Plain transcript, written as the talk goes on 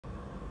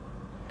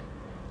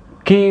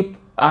Keep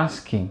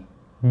asking.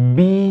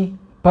 Be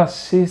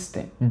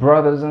persistent,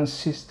 brothers and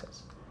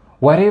sisters.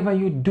 Whatever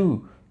you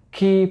do,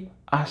 keep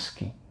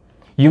asking.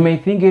 You may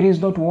think it is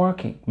not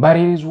working, but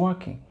it is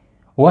working.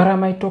 What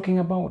am I talking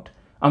about?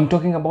 I'm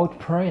talking about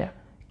prayer.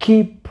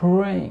 Keep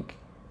praying.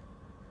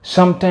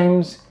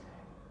 Sometimes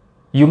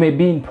you may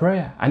be in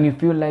prayer and you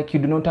feel like you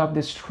do not have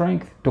the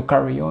strength to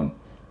carry on.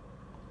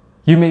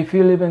 You may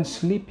feel even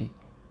sleepy.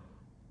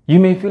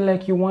 You may feel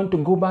like you want to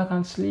go back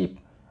and sleep.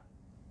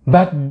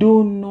 But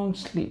do not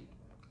sleep.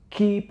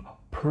 Keep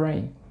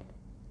praying.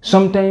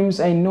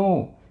 Sometimes I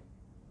know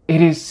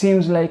it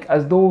seems like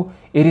as though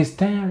it is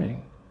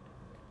tiring,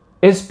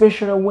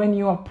 especially when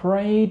you are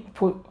praying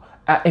for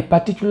a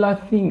particular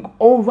thing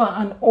over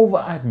and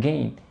over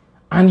again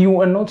and you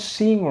are not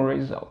seeing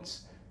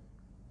results.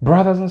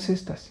 Brothers and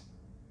sisters,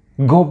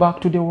 go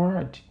back to the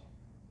Word.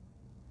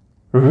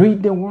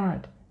 Read the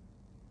Word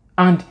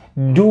and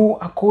do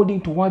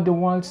according to what the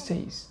Word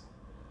says.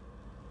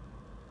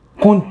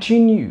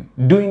 Continue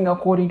doing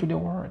according to the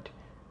Word.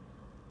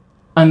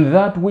 And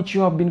that which you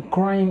have been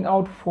crying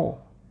out for,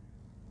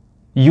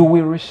 you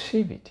will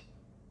receive it.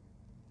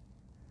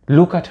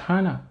 Look at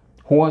Hannah,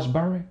 who was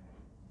barren.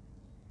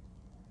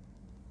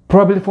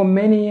 Probably for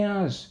many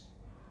years,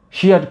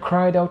 she had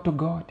cried out to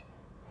God.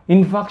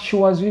 In fact, she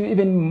was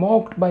even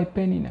mocked by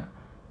Peninnah.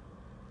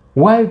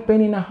 While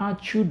Peninnah had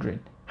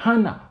children,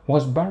 Hannah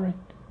was barren.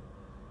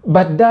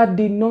 But that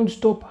did not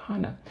stop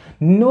Hannah.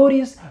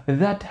 Notice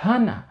that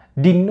Hannah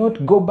did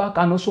not go back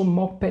and also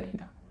mock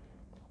Peninnah.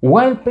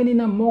 While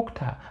Peninnah mocked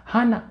her,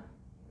 Hannah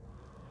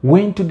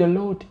went to the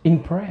Lord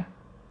in prayer.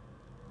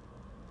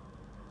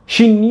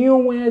 She knew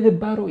where the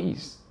battle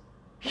is.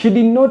 She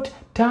did not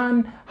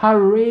turn her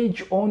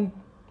rage on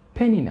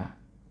Peninnah.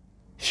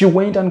 She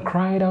went and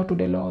cried out to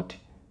the Lord.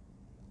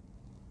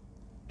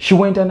 She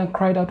went and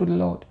cried out to the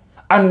Lord.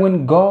 And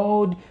when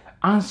God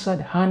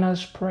answered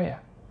Hannah's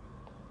prayer,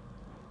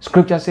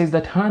 Scripture says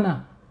that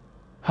Hannah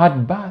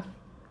had birth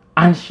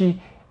and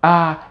she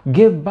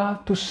gave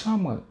birth to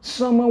Samuel.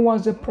 Samuel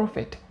was a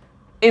prophet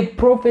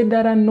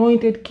that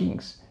anointed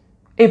kings,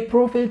 a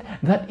prophet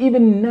that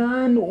even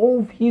none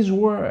of his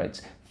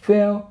words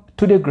fell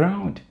to the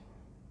ground.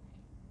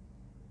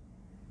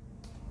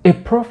 A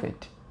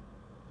prophet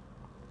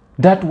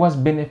that was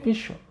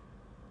beneficial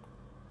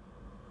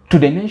to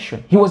the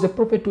nation. He was a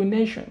prophet to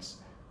nations.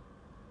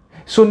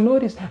 So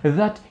notice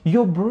that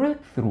your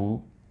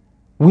breakthrough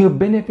will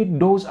benefit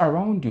those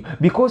around you,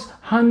 because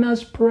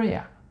Hannah's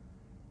prayer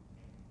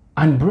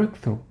and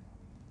breakthrough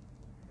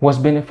was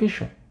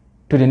beneficial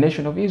to the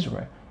nation of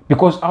Israel,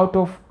 because out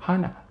of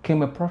Hannah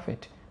came a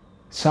prophet,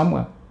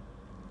 Samuel,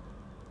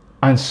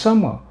 and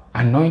Samuel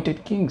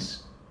anointed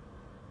kings.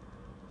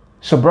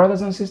 So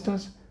brothers and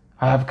sisters,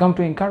 I have come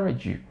to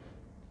encourage you.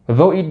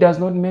 Though it does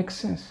not make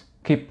sense,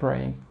 keep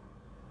praying.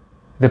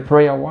 The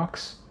prayer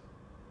works.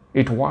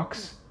 It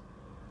works.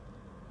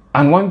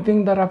 And one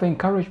thing that I've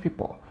encouraged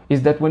people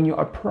is that when you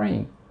are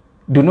praying,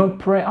 do not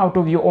pray out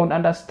of your own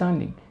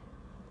understanding.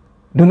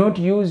 Do not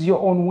use your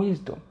own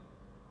wisdom.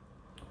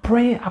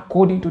 Pray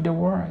according to the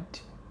Word.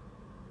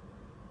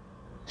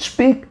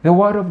 Speak the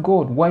Word of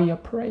God while you're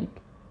praying.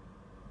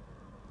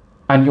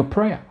 And your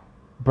prayer,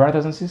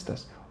 brothers and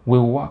sisters,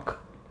 will work.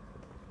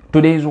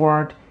 Today's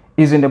word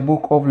is in the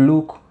book of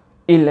Luke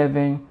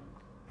 11,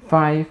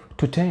 5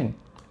 to 10.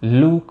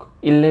 Luke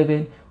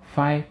 11,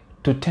 5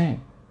 to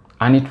 10.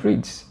 And it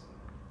reads,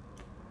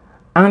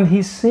 "And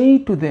he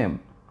said to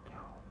them,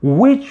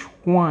 which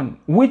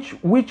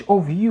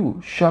of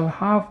you shall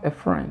have a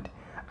friend,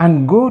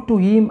 and go to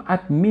him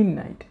at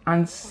midnight,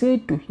 and say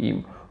to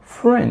him,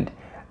 Friend,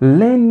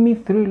 lend me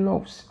 3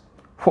 loaves,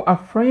 for a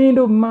friend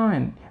of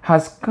mine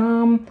has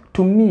come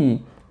to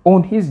me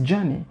on his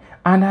journey,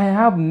 and I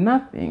have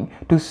nothing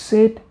to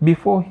set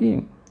before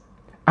him.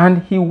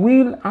 And he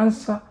will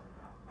answer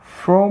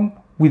from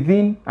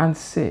within and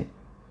say,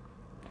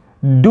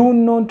 Do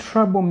not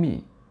trouble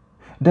me.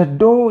 The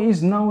door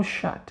is now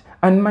shut,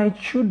 and my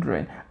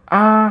children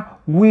are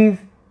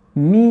with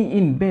me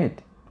in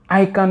bed.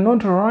 I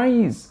cannot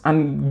rise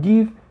and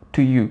give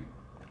to you.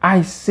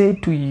 I say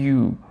to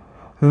you,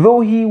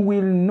 though he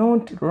will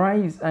not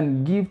rise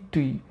and give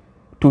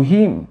to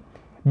him,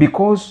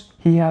 because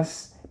he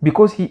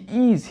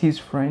is his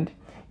friend,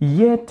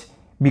 yet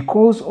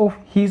because of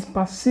his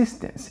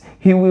persistence,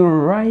 he will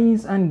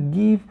rise and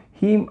give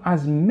him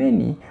as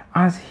many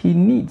as he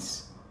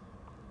needs.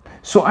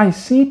 So I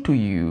say to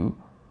you,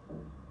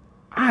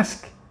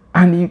 ask,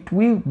 and it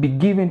will be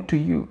given to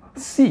you.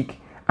 Seek,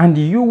 and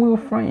you will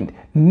find.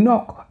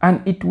 Knock,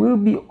 and it will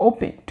be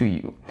opened to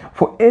you.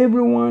 For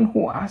everyone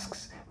who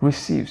asks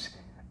receives,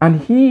 and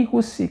he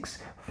who seeks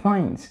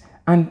finds,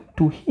 and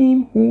to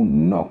him who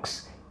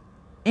knocks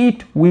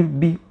it will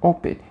be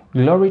opened."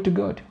 Glory to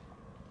God.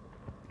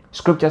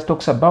 Scripture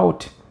talks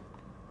about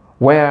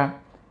where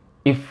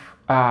in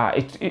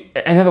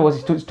other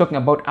words, it's talking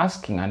about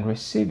asking and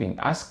receiving.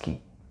 Ask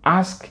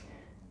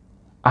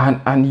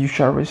and you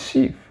shall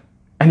receive,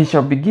 and it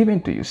shall be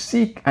given to you.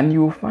 Seek and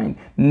you will find.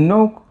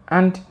 Knock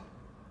and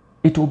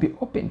it will be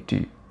opened to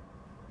you.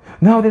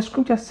 Now the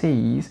scripture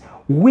says,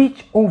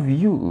 which of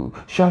you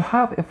shall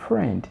have a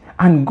friend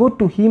and go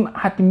to him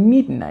at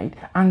midnight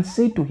and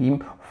say to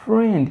him,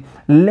 Friend,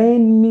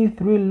 lend me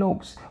 3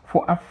 loaves,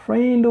 for a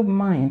friend of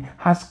mine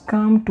has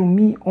come to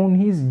me on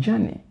his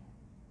journey,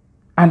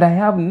 and I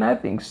have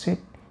nothing set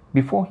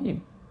before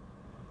him.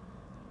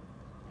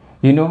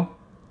 You know,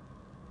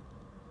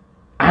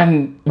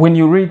 and when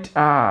you read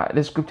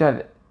the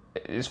scripture,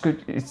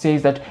 it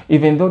says that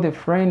even though the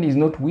friend is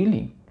not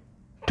willing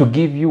to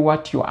give you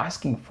what you're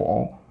asking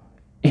for,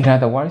 in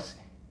other words,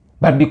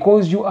 but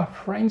because you are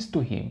friends to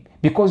him,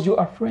 because you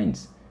are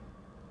friends,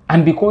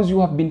 and because you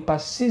have been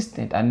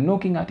persistent and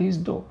knocking at his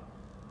door,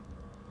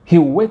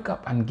 he'll wake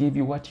up and give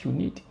you what you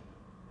need.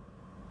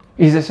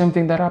 It's the same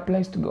thing that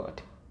applies to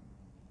God.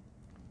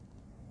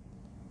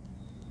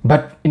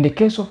 But in the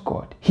case of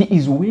God, he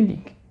is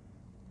willing.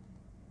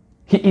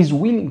 He is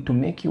willing to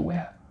make you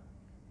well.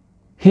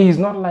 He is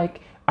not like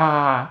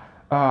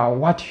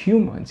what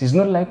humans, it's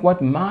not like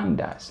what man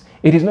does.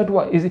 It is not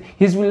what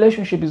his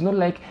relationship is not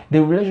like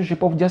the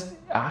relationship of just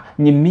a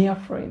mere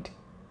friend.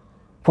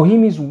 For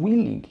him is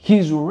willing, he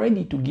is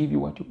ready to give you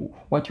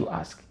what you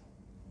ask.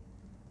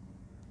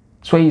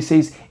 So he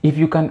says, if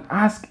you can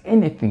ask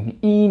anything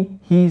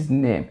in his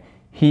name,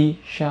 he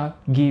shall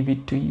give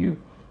it to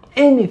you.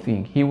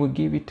 Anything, he will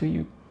give it to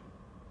you.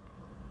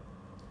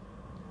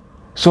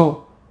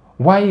 So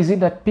why is it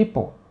that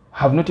people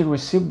have not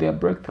received their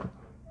breakthrough?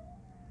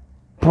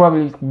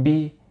 Probably it could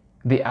be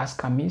they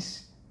ask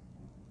amiss.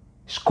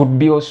 It could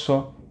be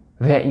also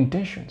their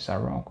intentions are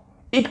wrong.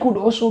 It could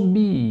also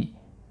be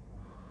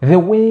the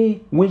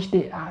way which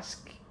they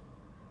ask,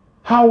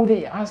 how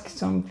they ask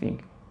something.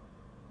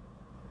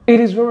 It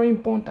is very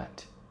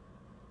important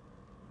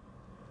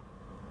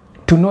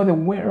to know the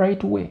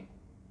right way.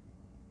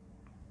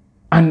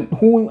 And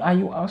who are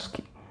you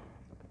asking?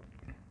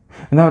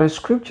 Now the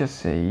scripture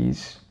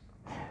says,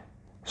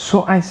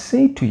 so I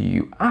say to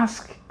you,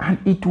 ask and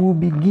it will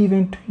be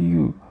given to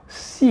you.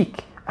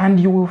 Seek and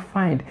you will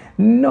find.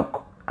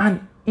 Knock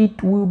and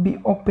it will be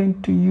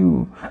open to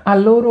you. A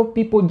lot of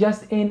people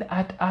just end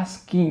at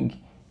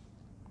asking.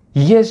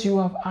 Yes, you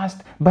have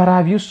asked, but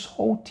have you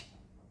sought?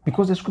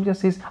 Because the scripture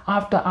says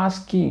after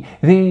asking,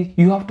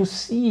 you have to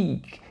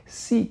seek,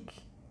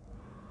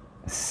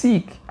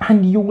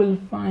 and you will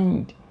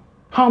find.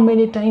 How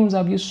many times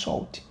have you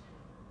sought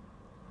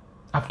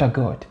after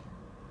God?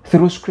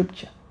 Through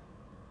scripture.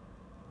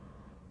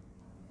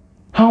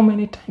 How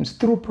many times?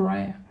 Through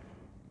prayer.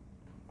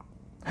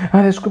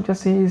 And the scripture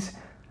says,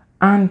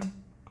 and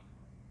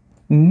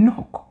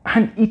knock,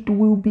 and it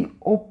will be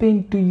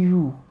open to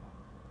you.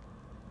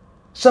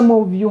 Some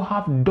of you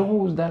have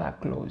doors that are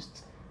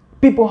closed.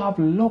 People have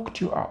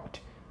locked you out.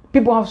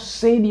 People have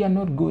said you are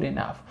not good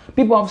enough.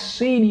 People have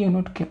said you are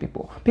not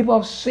capable. People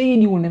have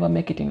said you will never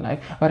make it in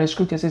life. But the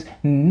scripture says,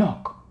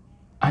 knock,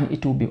 and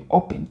it will be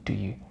open to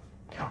you.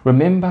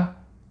 Remember,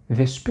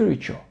 the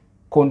spiritual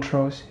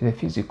controls the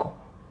physical.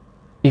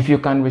 If you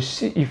can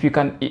receive, if you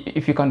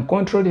can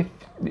control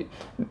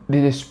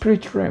the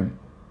spirit realm,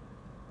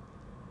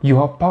 you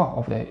have power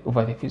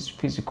over the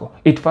physical.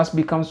 It first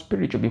becomes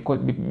spiritual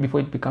before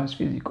it becomes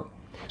physical.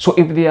 So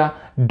if there are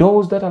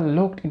doors that are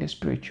locked in the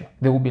spiritual,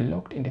 they will be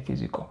locked in the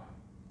physical.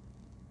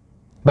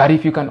 But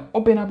if you can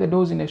open up the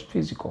doors in the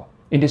physical,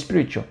 in the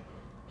spiritual,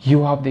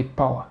 you have the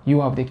power, you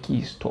have the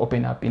keys to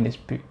open up in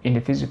the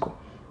physical.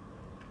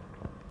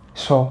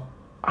 So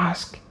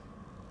ask,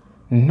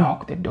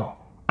 knock the door,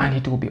 and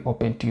it will be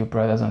open to you,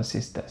 brothers and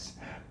sisters.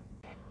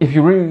 If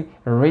you really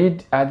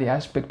read at the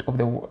aspect of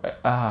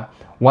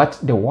what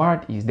the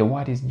word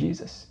is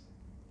Jesus.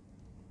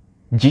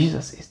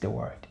 Jesus is the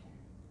word.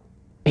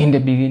 In the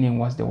beginning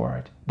was the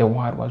word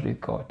was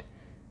with God.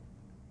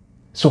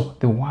 So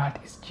the word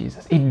is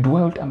Jesus. It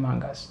dwelt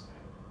among us.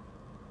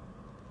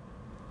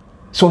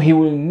 So he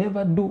will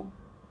never do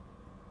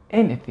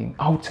anything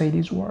outside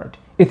his word.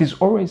 It is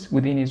always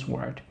within his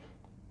word.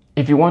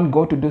 If you want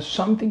God to do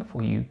something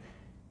for you,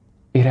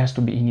 it has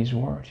to be in his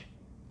word.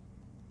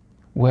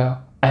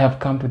 Well, I have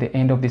come to the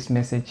end of this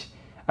message.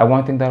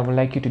 One thing that I would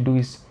like you to do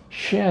is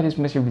share this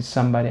message with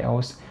somebody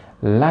else.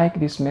 Like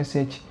this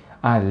message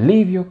and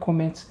leave your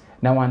comments.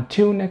 Now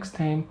until next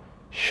time,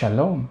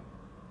 shalom.